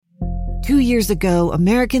2 years ago,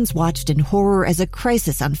 Americans watched in horror as a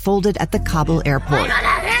crisis unfolded at the Kabul airport.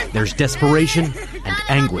 There's desperation and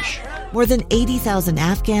anguish. More than 80,000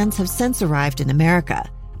 Afghans have since arrived in America,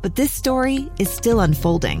 but this story is still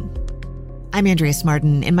unfolding. I'm Andrea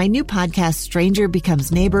Smartin. In my new podcast, Stranger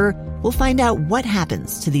Becomes Neighbor, we'll find out what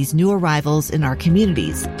happens to these new arrivals in our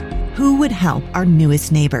communities. Who would help our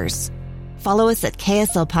newest neighbors? Follow us at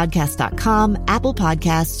kslpodcast.com, Apple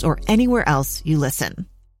Podcasts, or anywhere else you listen.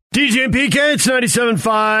 DJ and PK, it's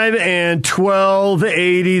 97.5 and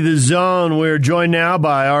 1280 The Zone. We're joined now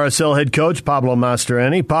by RSL head coach Pablo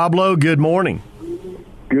Mastroeni. Pablo, good morning.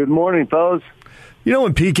 Good morning, fellas. You know,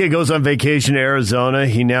 when PK goes on vacation to Arizona,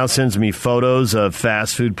 he now sends me photos of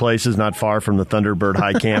fast food places not far from the Thunderbird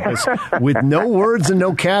High campus with no words and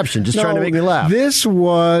no caption, just trying to make me laugh. This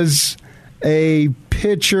was a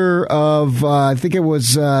picture of, I think it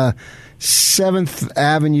was 7th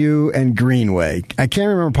Avenue and Greenway. I can't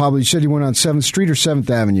remember, Pablo. You said you went on 7th Street or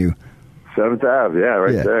 7th Avenue? 7th Ave,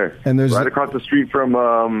 right there. And there's right across the street from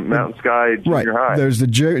Mountain Sky Junior High. There's the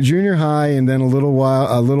junior high, and then a little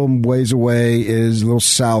ways away is a little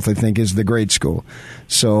south, I think, is the grade school.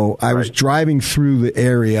 So I was driving through the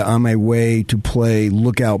area on my way to play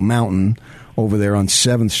Lookout Mountain over there on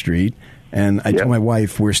 7th Street, and I told my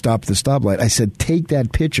wife, we're stopped at the stoplight, I said, take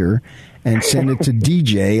that picture and send it to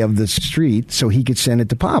DJ of the street so he could send it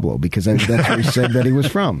to Pablo, because that's where he said that he was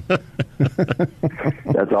from.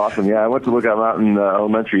 That's awesome. Yeah, I went to Lookout Mountain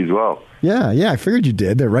Elementary as well. Yeah, I figured you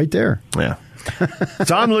did. They're right there. Yeah.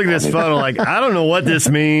 So I'm looking at this photo like, I don't know what this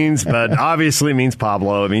means, but obviously it means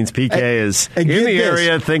Pablo. It means PK is in the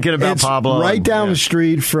area thinking about Pablo. Right down the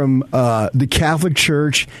street from the Catholic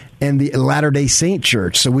Church and the Latter-day Saint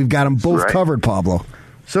Church. So we've got them both covered, Pablo.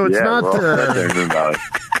 So it's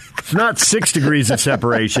it's not 6 degrees of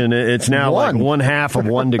separation. It's now like 1/2 of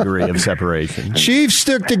 1 degree of separation. Chiefs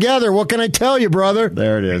stick together. What can I tell you, brother?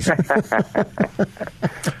 There it is.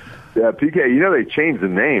 Yeah, PK, you know they changed the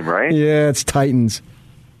name, right? Yeah, it's Titans.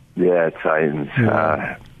 Yeah, Titans.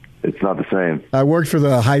 Yeah. It's not the same. I worked for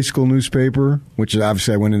the high school newspaper, which is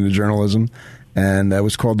obviously I went into journalism, and that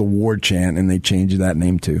was called the Ward Chant, and they changed that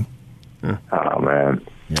name too. Oh, man.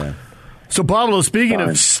 Yeah. So, Pablo, speaking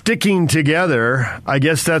of sticking together, I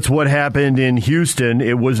guess that's what happened in Houston.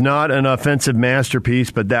 It was not an offensive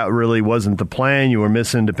masterpiece, but that really wasn't the plan. You were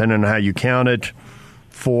missing, depending on how you count it,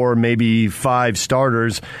 4, maybe 5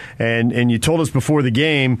 starters. And you told us before the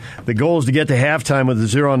game, the goal is to get to halftime with a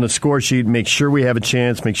 0 on the score sheet, make sure we have a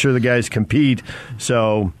chance, make sure the guys compete.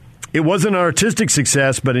 So it wasn't an artistic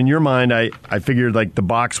success, but in your mind, I figured like the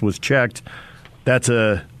box was checked. That's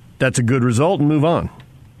a good result and move on.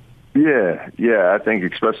 Yeah, I think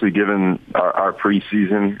especially given our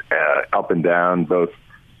preseason up and down, both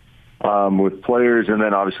with players and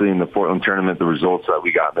then obviously in the Portland tournament, the results that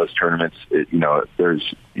we got in those tournaments, you want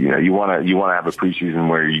to have a preseason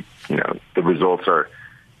where the results are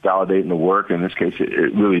validating the work. In this case,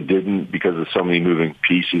 it really didn't because of so many moving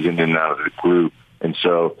pieces in and out of the group, and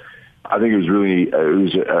so I think it was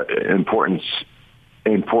an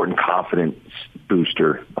important confidence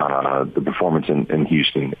booster, the performance in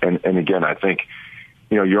Houston. And again, I think,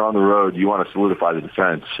 you're on the road, you want to solidify the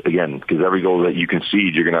defense, again, because every goal that you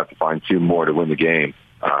concede, you're going to have to find 2 more to win the game.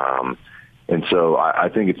 And so I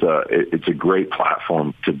think it's a great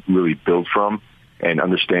platform to really build from and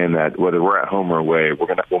understand that whether we're at home or away,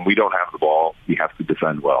 when we don't have the ball, we have to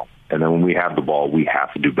defend well. And then when we have the ball, we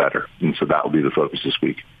have to do better. And so that will be the focus this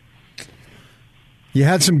week. You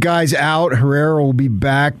had some guys out. Herrera will be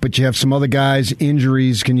back, but you have some other guys,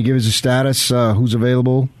 injuries. Can you give us a status? Who's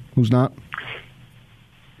available? Who's not?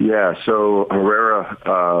 Yeah, so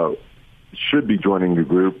Herrera should be joining the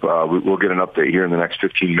group. We'll get an update here in the next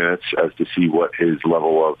 15 minutes as to see what his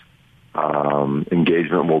level of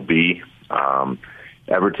engagement will be.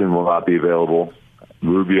 Everton will not be available.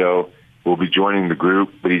 Rubio will be joining the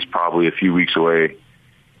group, but he's probably a few weeks away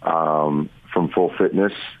from full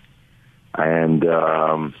fitness. And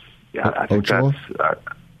I think Ochoa? that's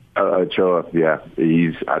Ochoa. Yeah,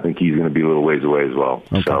 I think he's going to be a little ways away as well.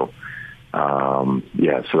 Okay. So,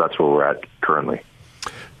 so that's where we're at currently.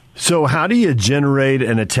 So, how do you generate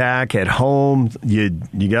an attack at home? You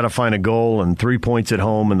got to find a goal and 3 points at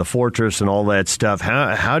home in the fortress and all that stuff.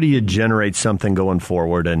 How do you generate something going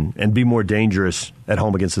forward and be more dangerous at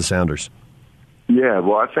home against the Sounders? Yeah,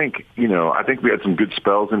 well, I think we had some good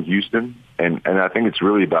spells in Houston, and I think it's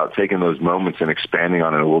really about taking those moments and expanding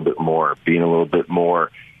on it a little bit more, being a little bit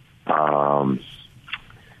more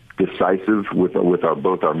decisive with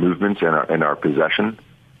both our movements and our possession,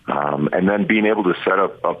 and then being able to set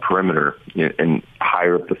up a perimeter and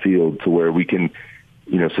higher up the field to where we can,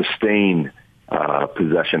 sustain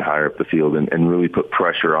possession higher up the field and really put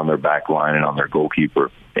pressure on their back line and on their goalkeeper.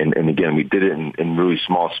 And again, we did it in really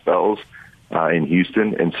small spells in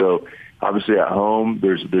Houston. And so obviously at home,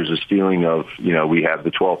 there's this feeling of, we have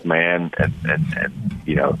the 12th man and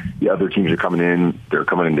the other teams are coming in, they're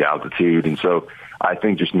coming into altitude. And so I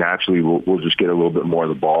think just naturally we'll just get a little bit more of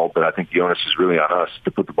the ball. But I think the onus is really on us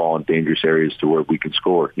to put the ball in dangerous areas to where we can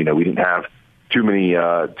score. We didn't have too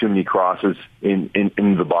many crosses in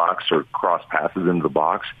the box or cross passes into the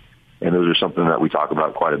box, and those are something that we talk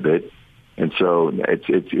about quite a bit. And so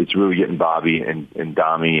it's really getting Bobby and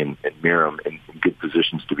Dami and Miriam in good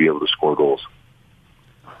positions to be able to score goals.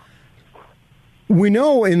 We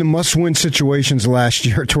know in the must-win situations last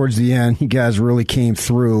year, towards the end, you guys really came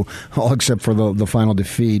through, all except for the final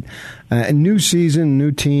defeat. A new season,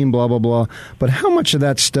 new team, blah, blah, blah. But how much of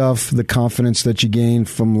that stuff, the confidence that you gained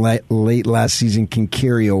from late last season, can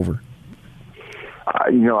carry over? I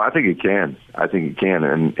think it can.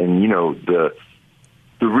 And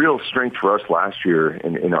the real strength for us last year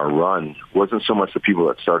in our run wasn't so much the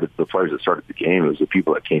players that started the game, it was the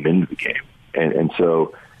people that came into the game. And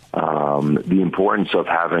so the importance of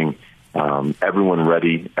having everyone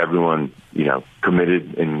ready, everyone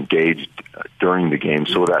committed and engaged during the game,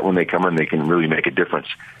 so that when they come in, they can really make a difference.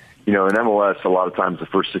 In MLS, a lot of times the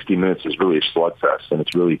first 60 minutes is really a slugfest, and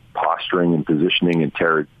it's really posturing and positioning and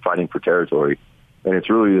fighting for territory. And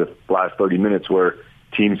it's really the last 30 minutes where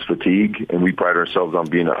teams fatigue, and we pride ourselves on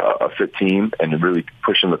being a fit team and really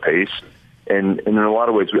pushing the pace. And in a lot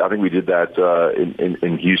of ways, I think we did that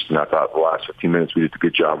in Houston. I thought the last 15 minutes we did a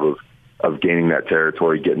good job of gaining that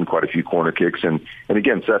territory, getting quite a few corner kicks, and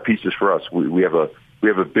again, set pieces for us. We have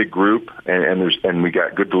a big group, and we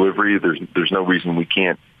got good delivery. There's no reason we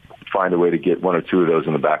can't find a way to get one or two of those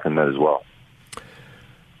in the back of the net as well.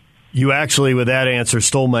 You actually, with that answer,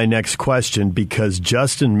 stole my next question, because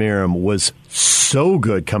Justin Miriam was so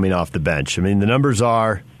good coming off the bench. I mean, the numbers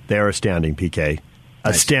they're astounding, PK.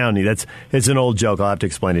 Astounding. It's an old joke. I'll have to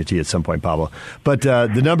explain it to you at some point, Pablo. But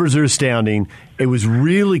the numbers are astounding. It was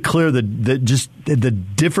really clear that just the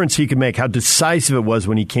difference he could make, how decisive it was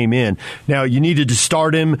when he came in. Now, you needed to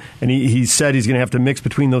start him, and he said he's going to have to mix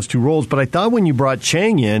between those two roles. But I thought when you brought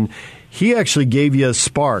Chang in, he actually gave you a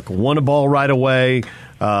spark. Won a ball right away,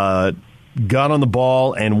 got on the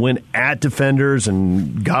ball and went at defenders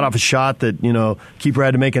and got off a shot that, keeper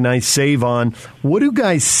had to make a nice save on. What do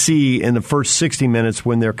guys see in the first 60 minutes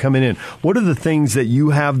when they're coming in? What are the things that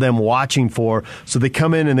you have them watching for so they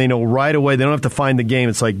come in and they know right away, they don't have to find the game.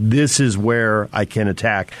 It's like, this is where I can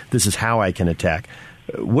attack. This is how I can attack.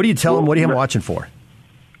 What do you tell them? What do you have them watching for?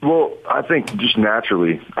 Well, I think just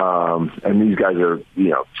naturally, and these guys are,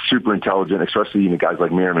 super intelligent, especially, guys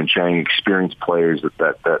like Miriam and Chang, experienced players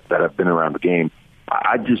that have been around the game.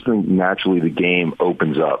 I just think naturally the game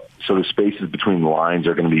opens up. So the spaces between the lines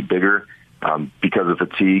are going to be bigger because of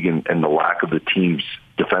fatigue and the lack of the team's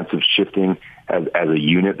defensive shifting as a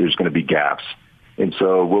unit. There's going to be gaps. And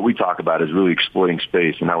so what we talk about is really exploiting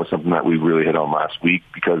space, and that was something that we really hit on last week,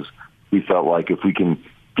 because we felt like if we can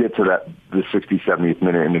get to the 60th, 70th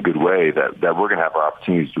minute in a good way, that we're going to have our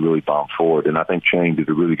opportunities to really bomb forward. And I think Chang did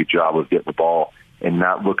a really good job of getting the ball and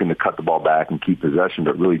not looking to cut the ball back and keep possession,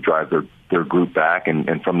 but really drive their group back,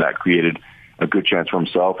 and from that created a good chance for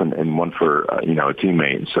himself and one for a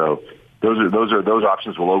teammate. And so those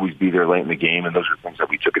options will always be there late in the game, and those are things that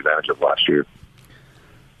we took advantage of last year.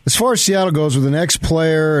 As far as Seattle goes, with an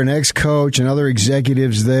ex-player, an ex-coach, and other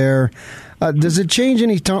executives there, does it change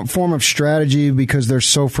any form of strategy because they're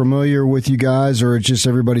so familiar with you guys, or it's just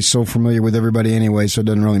everybody's so familiar with everybody anyway, so it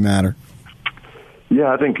doesn't really matter?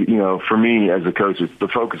 Yeah, I think, for me as a coach, the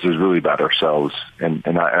focus is really about ourselves. And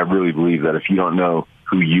I really believe that if you don't know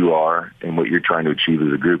who you are and what you're trying to achieve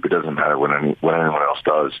as a group, it doesn't matter what anyone else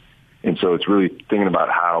does. And so it's really thinking about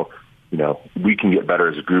how, we can get better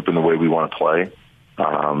as a group in the way we want to play.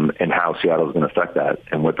 And how Seattle is going to affect that,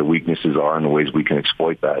 and what the weaknesses are and the ways we can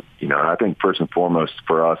exploit that. And I think first and foremost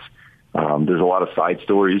for us, there's a lot of side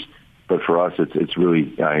stories, but for us, it's really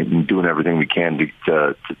doing everything we can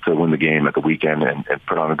to win the game at the weekend and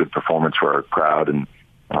put on a good performance for our crowd and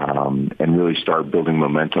really start building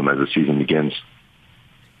momentum as the season begins.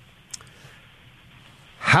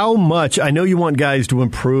 How much, I know you want guys to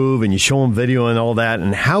improve and you show them video and all that,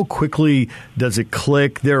 and how quickly does it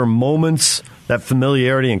click? There are moments, that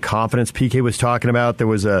familiarity and confidence PK was talking about. There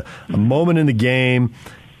was a moment in the game,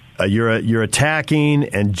 you're attacking,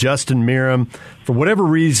 and Justin Miriam, for whatever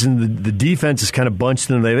reason, the defense is kind of bunched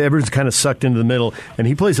in. Everyone's kind of sucked into the middle, and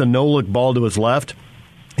he plays a no-look ball to his left.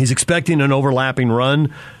 He's expecting an overlapping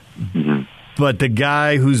run. Mm-hmm. but the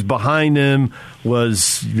guy who's behind him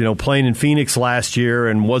was, playing in Phoenix last year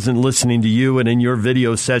and wasn't listening to you and in your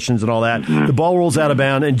video sessions and all that. Mm-hmm. The ball rolls out of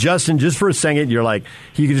bounds, and Justin, just for a second, you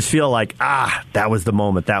could just feel like, that was the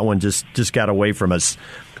moment. That one just got away from us.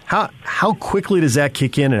 How quickly does that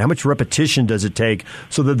kick in, and how much repetition does it take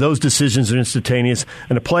so that those decisions are instantaneous,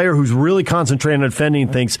 and a player who's really concentrating on defending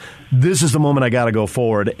thinks, this is the moment I got to go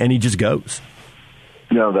forward, and he just goes?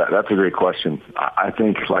 That's a great question. I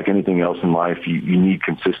think, like anything else in life, you need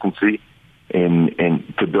consistency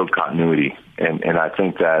and to build continuity. And I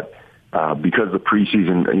think that because the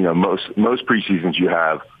preseason, most preseasons you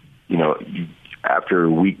have, after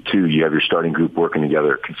week 2, you have your starting group working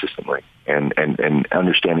together consistently and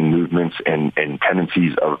understanding movements and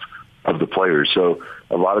tendencies of the players. So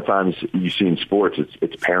a lot of times you see in sports,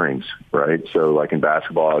 it's pairings, right? So like in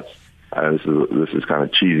basketball, this is kind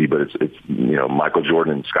of cheesy, but it's Michael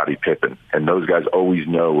Jordan and Scottie Pippen, and those guys always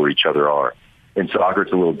know where each other are. In soccer,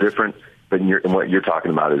 it's a little different. But what you're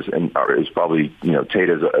talking about is probably Tate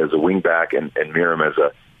as a wing back and Miriam as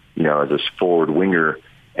a forward winger,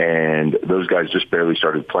 and those guys just barely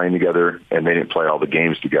started playing together, and they didn't play all the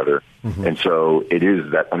games together. Mm-hmm. And so it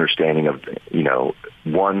is that understanding of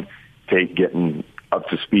one, Tate getting up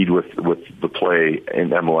to speed with the play in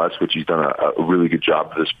MLS, which he's done a really good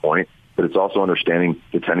job at this point. But it's also understanding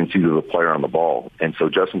the tendencies of the player on the ball. And so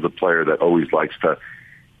Justin's a player that always likes to,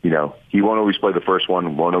 he won't always play the first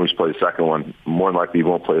one, won't always play the second one. More than likely, he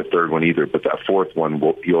won't play the third one either. But that fourth one,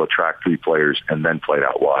 he'll attract 3 players and then play it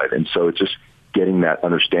out wide. And so it's just getting that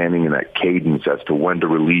understanding and that cadence as to when to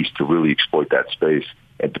release to really exploit that space,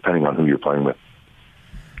 and depending on who you're playing with.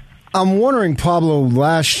 I'm wondering, Pablo,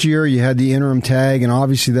 last year you had the interim tag, and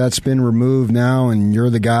obviously that's been removed now, and you're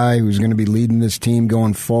the guy who's going to be leading this team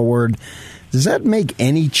going forward. Does that make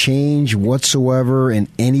any change whatsoever in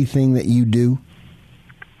anything that you do?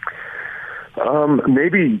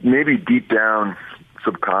 Maybe deep down,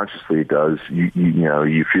 subconsciously it does.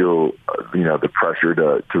 You feel the pressure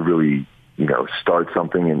to really start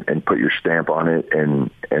something and put your stamp on it and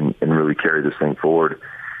really carry this thing forward.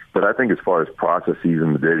 But I think as far as processes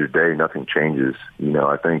in the day-to-day, nothing changes.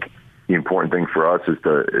 I think the important thing for us is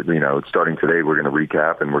starting today, we're going to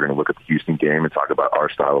recap and we're going to look at the Houston game and talk about our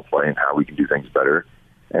style of play and how we can do things better.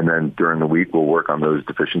 And then during the week, we'll work on those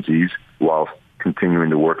deficiencies while continuing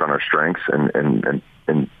to work on our strengths and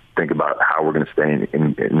think about how we're going to stay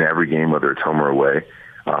in every game, whether it's home or away.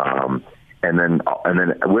 And then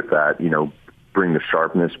with that, bring the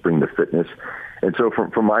sharpness, bring the fitness. And so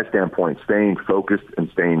from my standpoint, staying focused and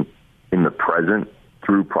staying in the present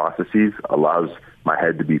through processes allows my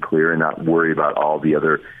head to be clear and not worry about all the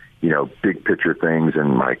other, big picture things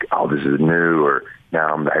and like, this is new, or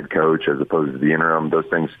now I'm the head coach as opposed to the interim. Those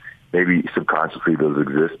things, maybe subconsciously those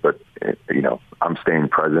exist, but, I'm staying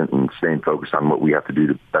present and staying focused on what we have to do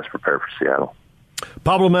to best prepare for Seattle.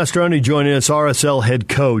 Pablo Mastroeni joining us, RSL head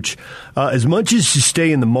coach. As much as you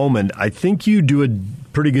stay in the moment, I think you do a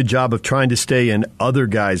pretty good job of trying to stay in other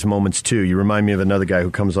guys' moments, too. You remind me of another guy who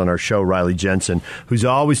comes on our show, Riley Jensen, who's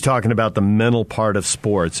always talking about the mental part of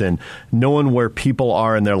sports and knowing where people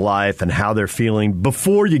are in their life and how they're feeling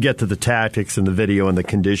before you get to the tactics and the video and the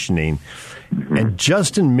conditioning. And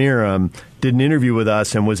Justin Meram did an interview with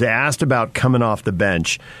us and was asked about coming off the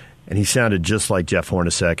bench. And he sounded just like Jeff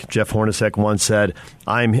Hornacek. Jeff Hornacek once said,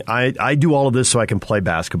 I do all of this so I can play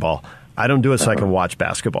basketball. I don't do it so I can watch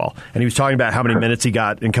basketball. And he was talking about how many minutes he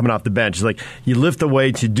got in coming off the bench. It's like, you lift the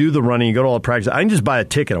weights, you do the running, you go to all the practice. I can just buy a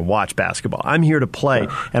ticket and watch basketball. I'm here to play.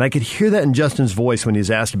 And I could hear that in Justin's voice when he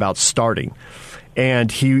was asked about starting.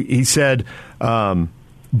 And he said,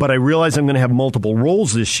 but I realize I'm going to have multiple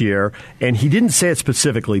roles this year. And he didn't say it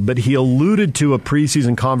specifically, but he alluded to a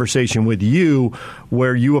preseason conversation with you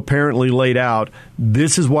where you apparently laid out,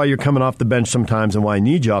 this is why you're coming off the bench sometimes and why I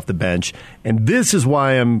need you off the bench. And this is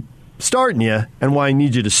why I'm starting you and why I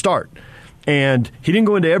need you to start. And he didn't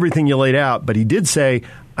go into everything you laid out, but he did say,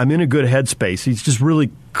 I'm in a good headspace. He's just really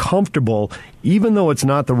comfortable, even though it's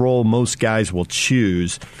not the role most guys will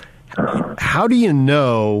choose. How do you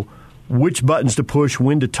know which buttons to push,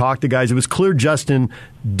 when to talk to guys? It was clear Justin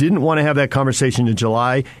didn't want to have that conversation in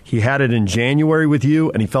July. He had it in January with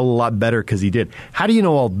you, and he felt a lot better because he did. How do you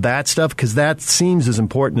know all that stuff? Because that seems as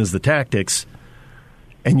important as the tactics,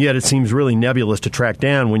 and yet it seems really nebulous to track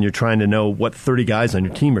down when you're trying to know what 30 guys on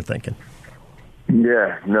your team are thinking.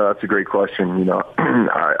 Yeah, no, that's a great question.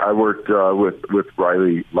 I worked with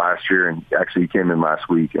Riley last year, and actually he came in last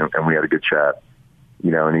week, and we had a good chat.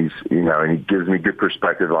 And he gives me good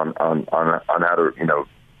perspective on how to,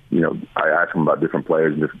 I ask him about different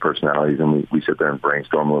players and different personalities, and we sit there and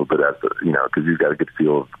brainstorm a little bit as to, because he's got a good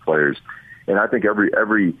feel of the players. And I think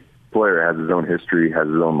every player has his own history, has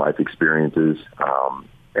his own life experiences,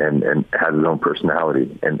 and has his own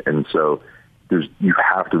personality. And so you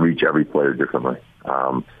have to reach every player differently.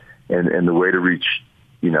 And the way to reach,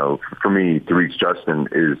 for me, to reach Justin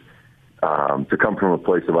is to come from a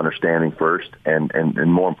place of understanding first, and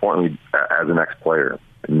more importantly, as an ex-player,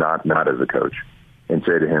 not as a coach, and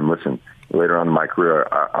say to him, listen, later on in my career,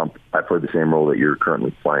 I played the same role that you're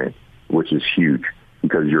currently playing, which is huge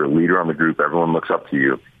because you're a leader on the group. Everyone looks up to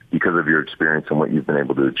you because of your experience and what you've been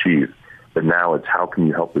able to achieve. But now it's how can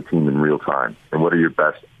you help the team in real time, and what are your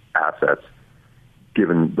best assets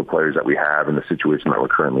given the players that we have and the situation that we're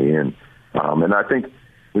currently in. And I think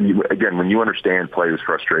when you understand players'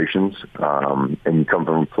 frustrations and you come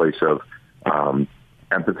from a place of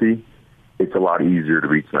empathy, it's a lot easier to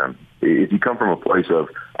reach them. If you come from a place of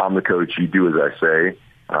I'm the coach, you do as I say,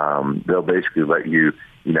 they'll basically let you,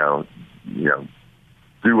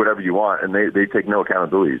 do whatever you want, and they take no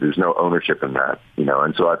accountability. There's no ownership in that,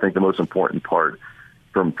 And so I think the most important part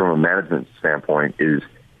from a management standpoint is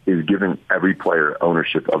giving every player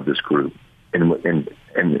ownership of this group, and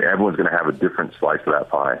everyone's going to have a different slice of that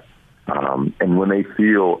pie. And when they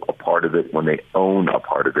feel a part of it, when they own a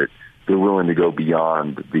part of it, they're willing to go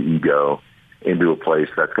beyond the ego into a place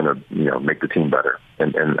that's going to, make the team better.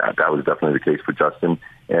 And that was definitely the case for Justin.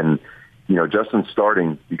 And, Justin's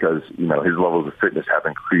starting because, his levels of fitness have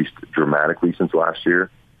increased dramatically since last year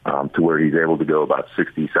to where he's able to go about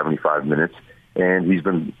 60, 75 minutes. And he's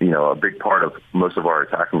been, a big part of most of our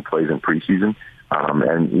attacking plays in preseason.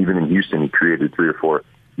 And even in Houston, he created 3 or 4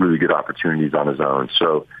 really good opportunities on his own.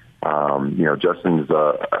 So, Justin's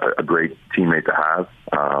a great teammate to have,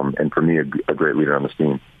 and for me, a great leader on this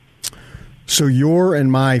team. So your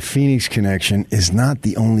and my Phoenix connection is not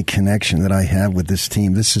the only connection that I have with this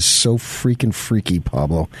team. This is so freaking freaky,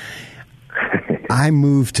 Pablo. I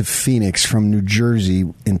moved to Phoenix from New Jersey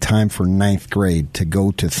in time for 9th grade to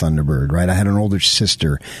go to Thunderbird, right? I had an older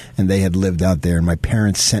sister, and they had lived out there, and my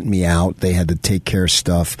parents sent me out. They had to take care of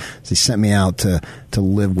stuff. They sent me out to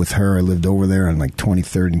live with her. I lived over there on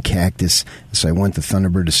 23rd and Cactus, so I went to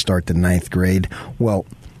Thunderbird to start the 9th grade. Well,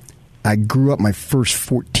 I grew up my first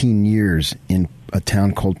 14 years in a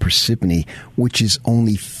town called Parsippany, which is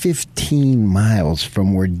only 15 miles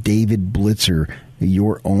from where David Blitzer,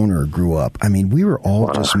 your owner, grew up. I mean, we were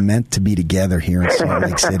all just meant to be together here in Salt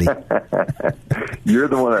Lake City. You're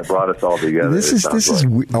the one that brought us all together.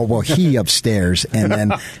 He upstairs,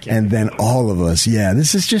 and then all of us. Yeah,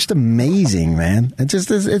 this is just amazing, man. It's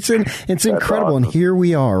incredible, awesome. And here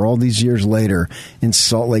we are, all these years later, in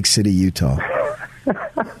Salt Lake City, Utah.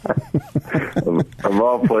 Of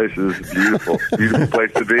all places, beautiful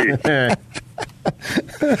place to be.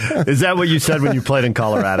 Is that what you said when you played in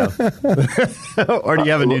Colorado? Or do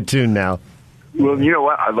you have a new tune now? Well, you know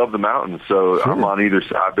what? I love the mountains, so sure. I'm on either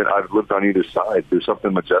side. I've lived on either side. There's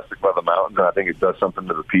something majestic about the mountains, and I think it does something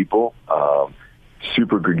to the people.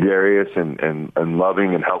 Super gregarious and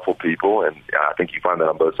loving and helpful people, and I think you find that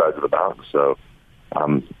on both sides of the mountains. So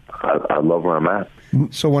I love where I'm at.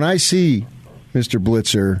 So when I see Mr.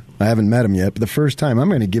 Blitzer, I haven't met him yet, but the first time I'm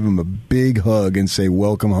going to give him a big hug and say,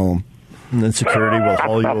 welcome home. And then security will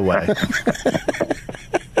haul you away.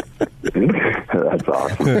 That's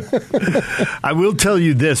awesome. I will tell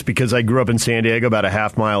you this, because I grew up in San Diego, about a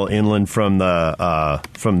half mile inland from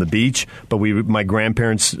the beach, but my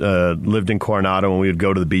grandparents lived in Coronado, and we would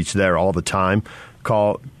go to the beach there all the time.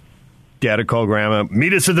 Dad would call Grandma,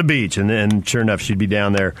 meet us at the beach. And then, sure enough, she'd be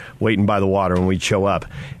down there waiting by the water when we'd show up.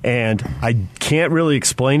 And I can't really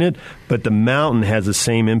explain it, but the mountain has the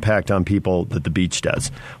same impact on people that the beach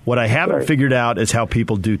does. What I haven't figured out is how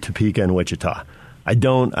people do Topeka and Wichita. I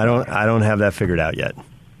don't have that figured out yet.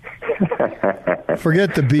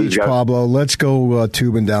 Forget the beach, Pablo. Let's go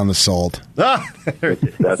tubing down the Salt. That's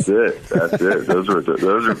it. Those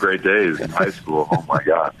were great days in high school. Oh my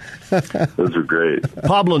God, those are great.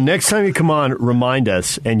 Pablo, next time you come on, remind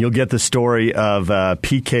us, and you'll get the story of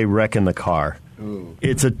PK wrecking the car. Ooh.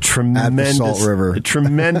 It's a tremendous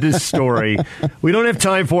story. We don't have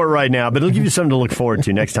time for it right now, but it'll give you something to look forward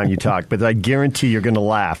to next time you talk. But I guarantee you're going to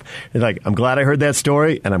laugh. It's like, I'm glad I heard that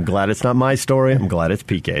story, and I'm glad it's not my story. I'm glad it's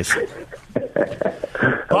PK's.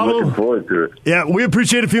 I'm looking forward to it. Yeah, we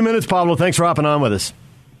appreciate a few minutes, Pablo. Thanks for hopping on with us.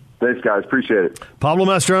 Thanks, guys. Appreciate it. Pablo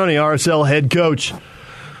Mastroeni, RSL head coach.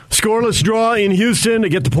 Scoreless draw in Houston to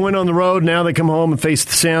get the point on the road. Now they come home and face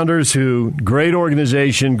the Sounders, who, great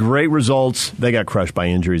organization, great results. They got crushed by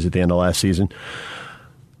injuries at the end of last season.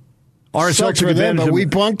 RSL Sucks took for them, advantage but of- we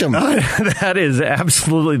punked them. That is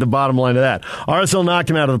absolutely the bottom line of that. RSL knocked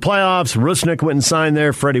him out of the playoffs. Rusnik went and signed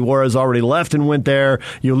there. Freddie Juarez already left and went there.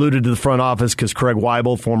 You alluded to the front office because Craig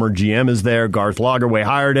Weibel, former GM, is there. Garth Lagerwey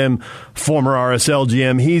hired him, former RSL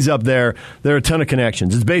GM. He's up there. There are a ton of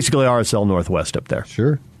connections. It's basically RSL Northwest up there.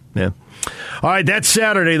 Sure. Yeah. All right, that's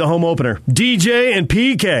Saturday, the home opener. DJ and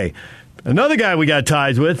PK. Another guy we got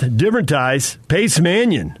ties with, different ties, Pace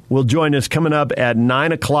Mannion, will join us coming up at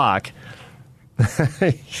 9 o'clock.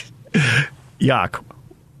 Yuck.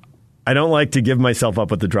 I don't like to give myself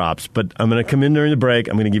up with the drops, but I'm going to come in during the break.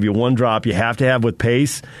 I'm going to give you one drop you have to have with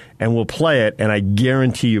Pace, and we'll play it, and I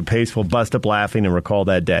guarantee you Pace will bust up laughing and recall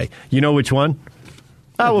that day. You know which one?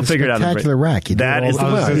 We'll figure it out. Spectacular rack. You That is the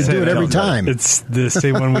one. You do it every time. It's the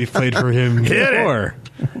same one we've played for him before.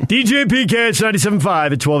 DJ PK at 97.5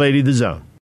 at 1280 The Zone.